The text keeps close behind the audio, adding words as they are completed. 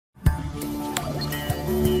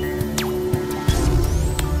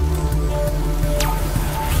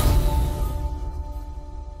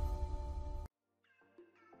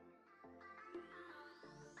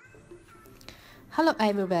Hello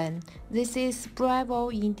everyone, this is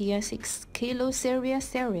Bravo India 6 Kilo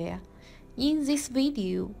Sierra. In this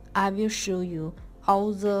video, I will show you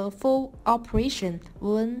all the full operation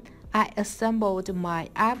when I assembled my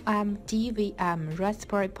MMDVM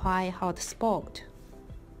Raspberry Pi hotspot.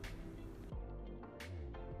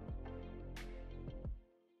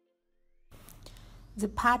 The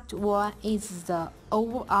part 1 is the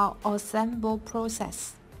overall assemble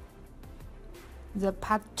process. The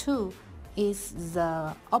part 2 is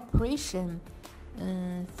the operation,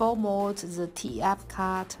 format the TF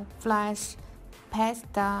card, flash,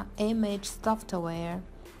 Pistar image software,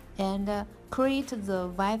 and create the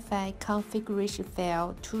Wi-Fi configuration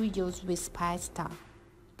file to use with Pistar.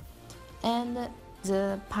 And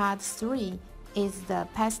the part 3 is the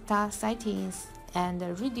Pistar settings and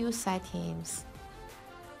radio settings.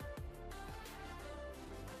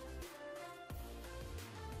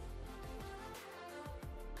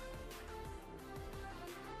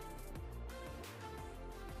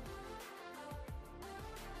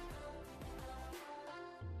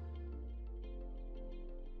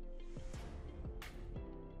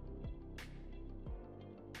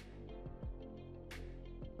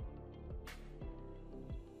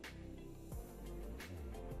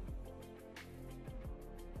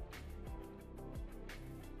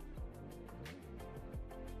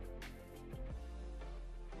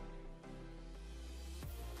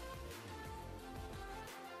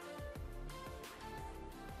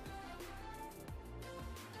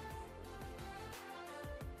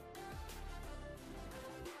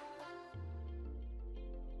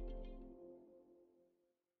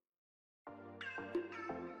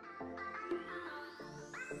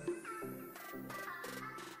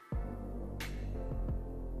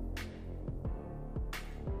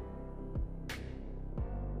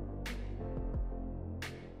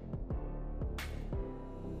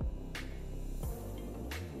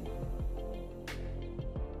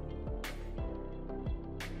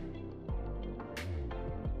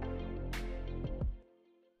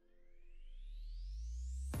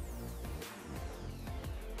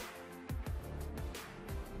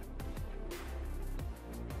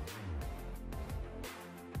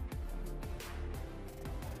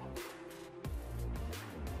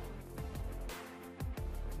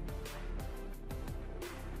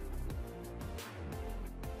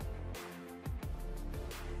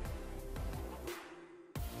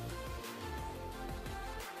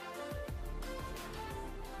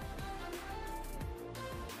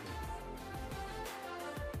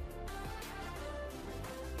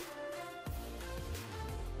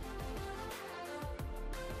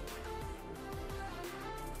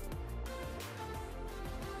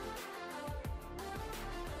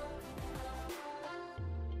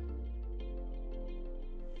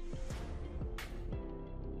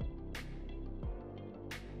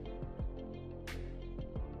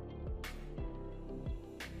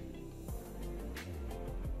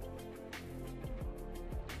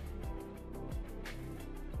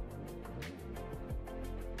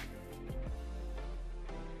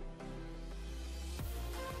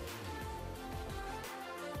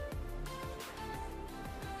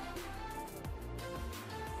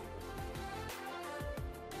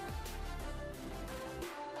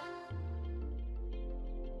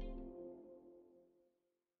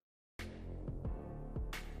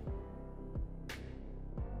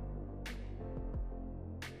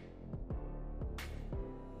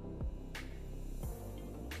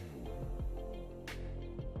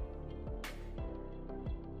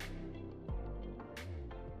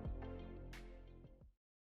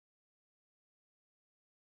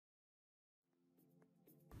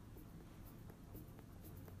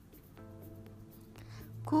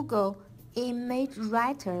 Google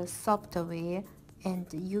ImageWriter software and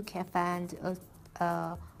you can find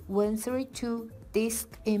a 132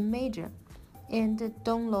 disk image and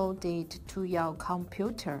download it to your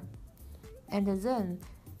computer. And then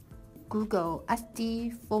Google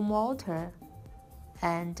SDformatter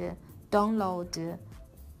and download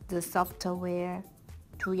the software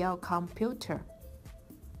to your computer.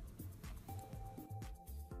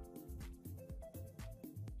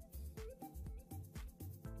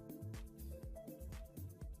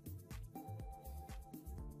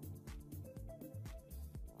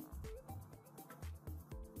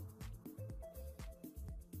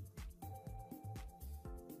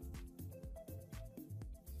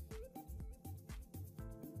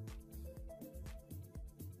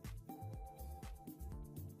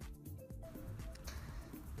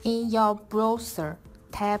 In your browser,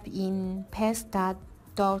 type in pistar.uk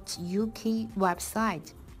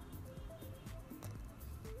website.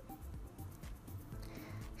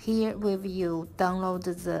 Here we will download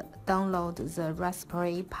the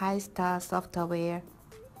Raspberry Pistar software.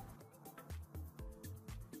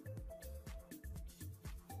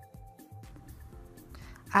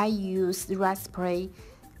 I use Raspberry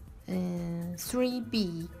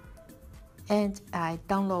 3B and I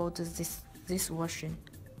download this version.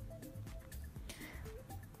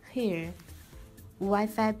 Here,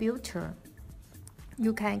 Wifi Builder.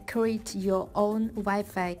 You can create your own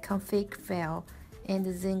Wi-Fi config file and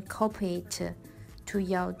then copy it to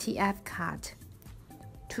your TF card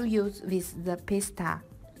to use with the Pistar.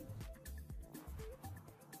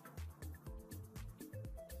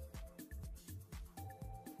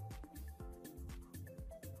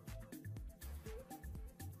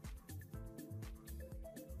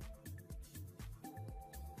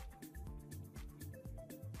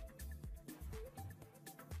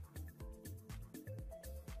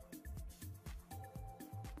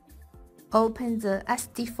 Open the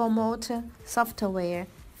SDformatter software.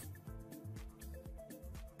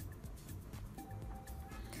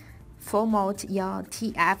 Format your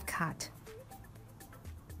TF card.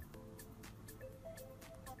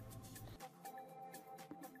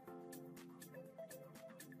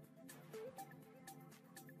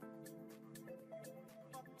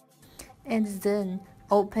 And then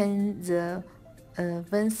open the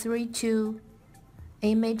 132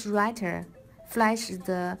 ImageWriter. Flash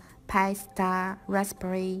the Pistar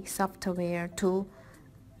Raspberry software to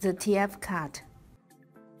the TF card.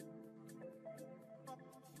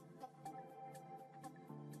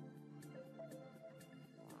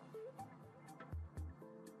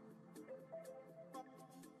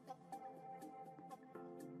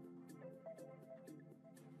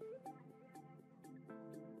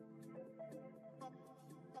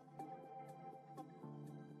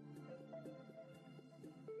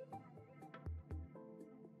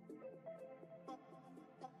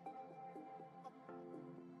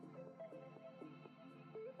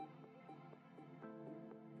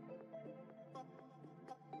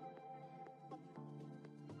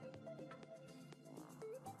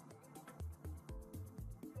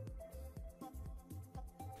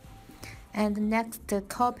 And next,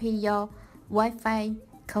 copy your Wi-Fi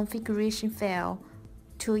configuration file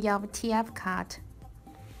to your TF card.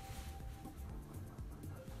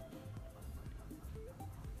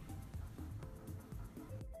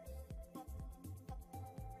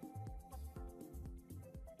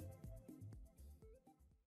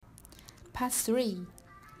 Part 3.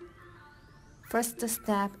 First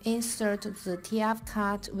step, insert the TF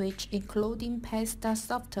card which including Pistar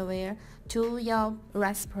software to your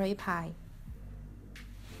Raspberry Pi.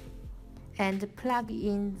 And plug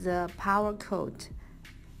in the power cord.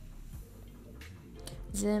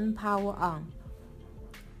 Then power on.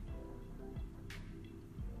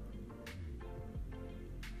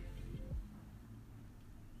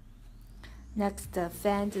 Next,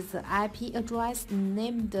 find the IP address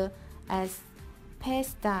named as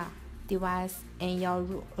Pistar device in your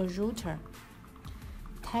router.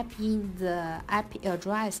 Type in the IP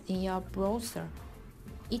address in your browser.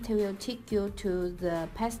 It will take you to the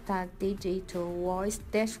Pistar digital voice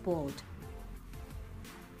dashboard.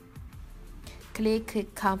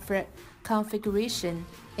 Click Configuration.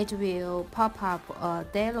 It will pop up a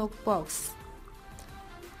dialog box.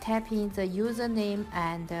 Type in the username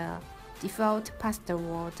and default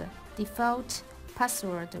password. Default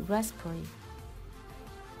password Raspberry.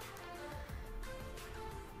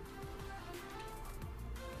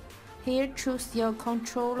 Here, choose your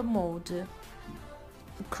control mode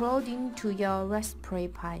according to your Raspberry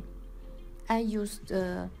Pi. I used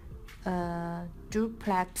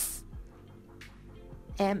Duplex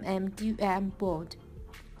MMDVM board,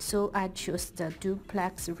 so I choose the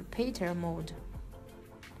Duplex repeater mode.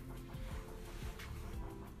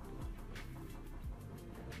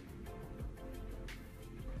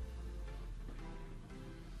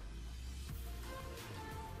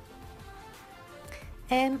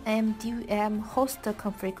 MMDVM host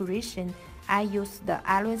configuration. I use the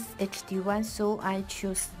Ailunce HD1, so I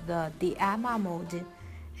choose the DMR mode,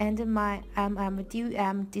 and my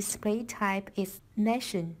MMDVM display type is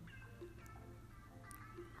Nextion.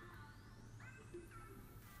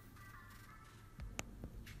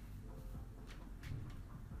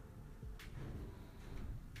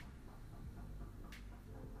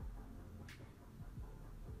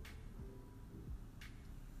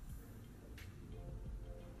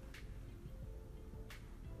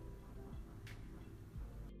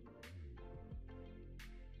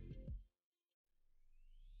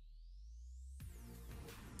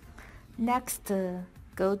 Next,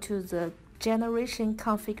 go to the generation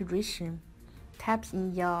configuration. Type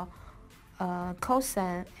in your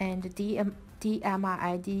cosine and DMR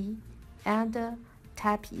ID, and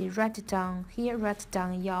type write down here. Write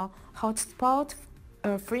down your hotspot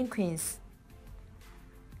frequency.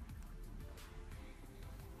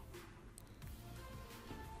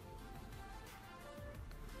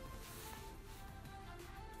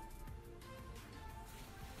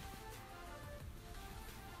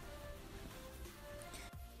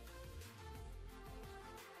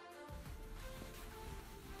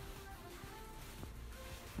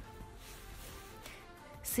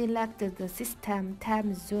 Select the system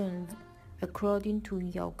time zone according to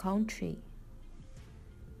your country.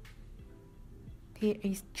 Here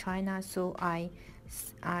is China, so I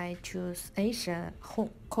choose Asia,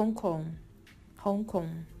 Hong Kong.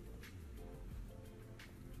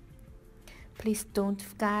 Please don't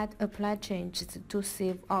forget apply changes to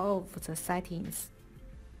save all of the settings.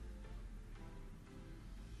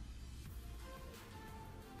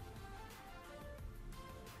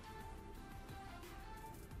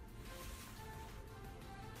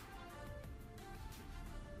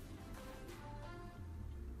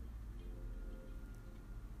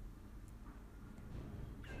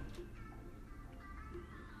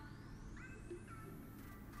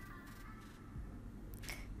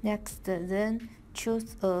 Next, then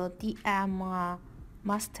choose a DMR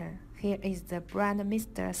master. Here is the brand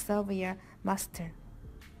Mr. Server Master.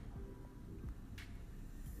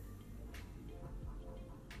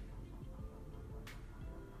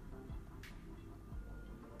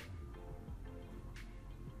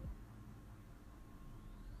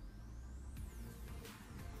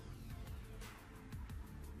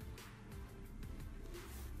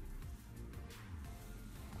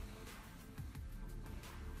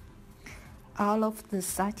 All of the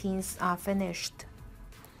settings are finished.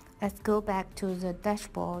 Let's go back to the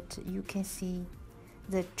dashboard. You can see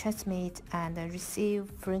the transmit and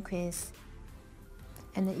receive frequency,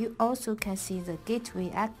 and you also can see the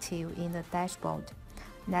gateway active in the dashboard.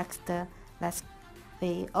 Next, let's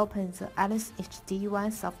open the Ailunce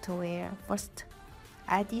HD1 software. First,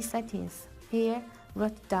 ID settings. Here,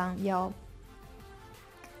 write down your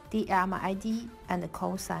DMR ID and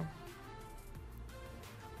cosine.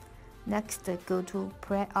 Next, go to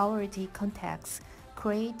priority contacts.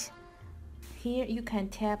 Create. Here you can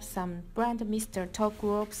tap some brand Mr. talk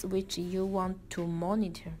groups which you want to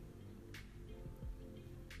monitor.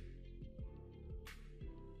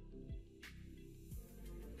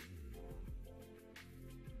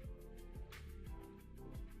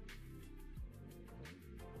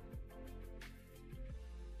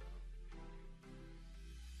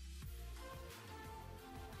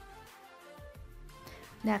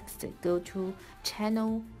 Next, go to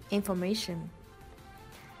channel information.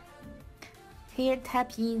 Here,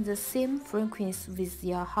 type in the same frequency with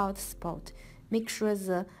your hotspot. Make sure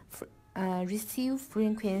the receive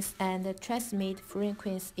frequency and transmit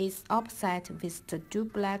frequency is opposite with the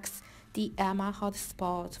Duplex DMR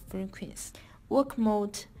Hotspot frequency. Work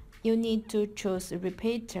mode, you need to choose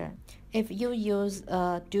repeater if you use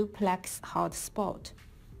a Duplex hotspot.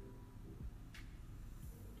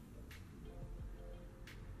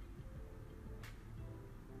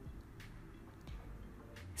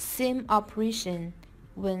 Same operation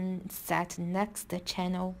when set next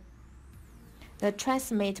channel. The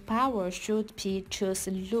transmit power should be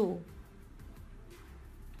chosen low.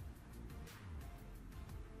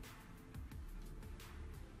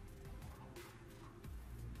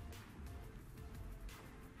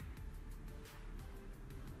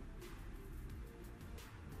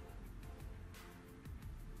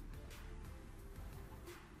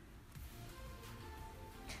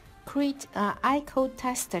 Create an echo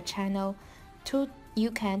test channel you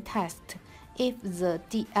can test if the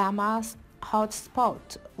DMR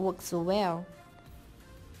hotspot works well.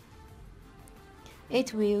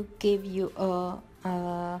 It will give you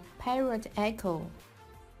a parrot echo.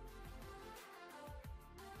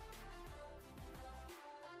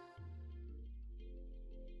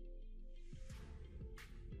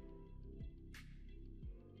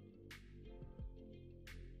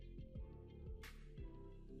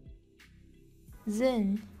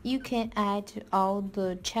 Then you can add all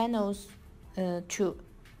the channels into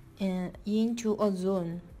a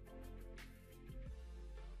zone.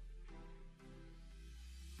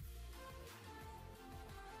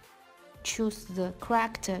 Choose the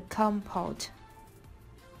correct COM port.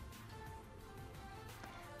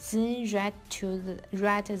 Then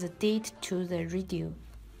write the date to the radio.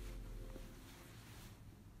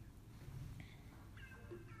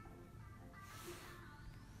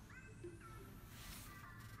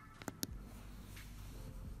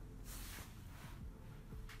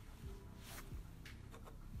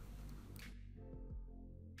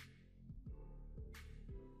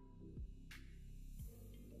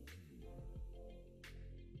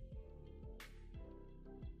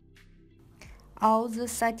 All the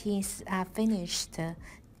settings are finished.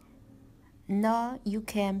 Now you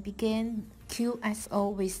can begin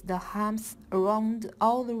QSO with the hubs around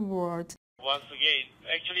all the world. Once again,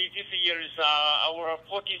 actually this year is our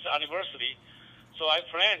 40th anniversary, so I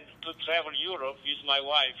planned to travel Europe with my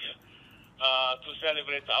wife to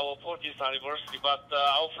celebrate our 40th anniversary, but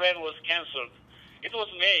our plan was cancelled. It was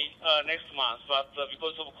May next month, but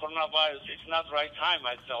because of coronavirus, it's not the right time,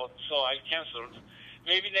 I thought, so I cancelled.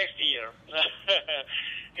 Maybe next year.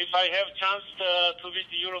 If I have a chance to visit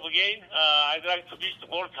Europe again, I'd like to visit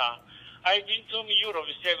Malta. I've been to Europe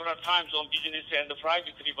several times on business and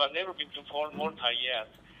privately, but never been to Malta yet.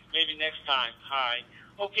 Maybe next time. Hi.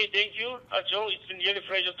 Okay, thank you, Joe. It's been really a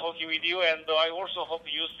pleasure talking with you, and I also hope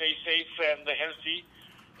you stay safe and healthy,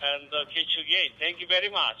 and catch you again. Thank you very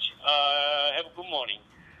much. Have a good morning.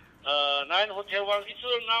 9 Hotel 1, it's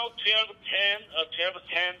now 12:10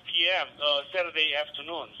 p.m. Saturday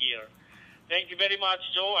afternoon here. Thank you very much,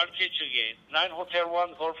 Joe. I'll catch you again. 9 Hotel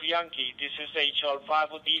 1 Golf Yankee. This is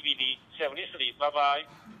HR5 DVD 73. Bye-bye.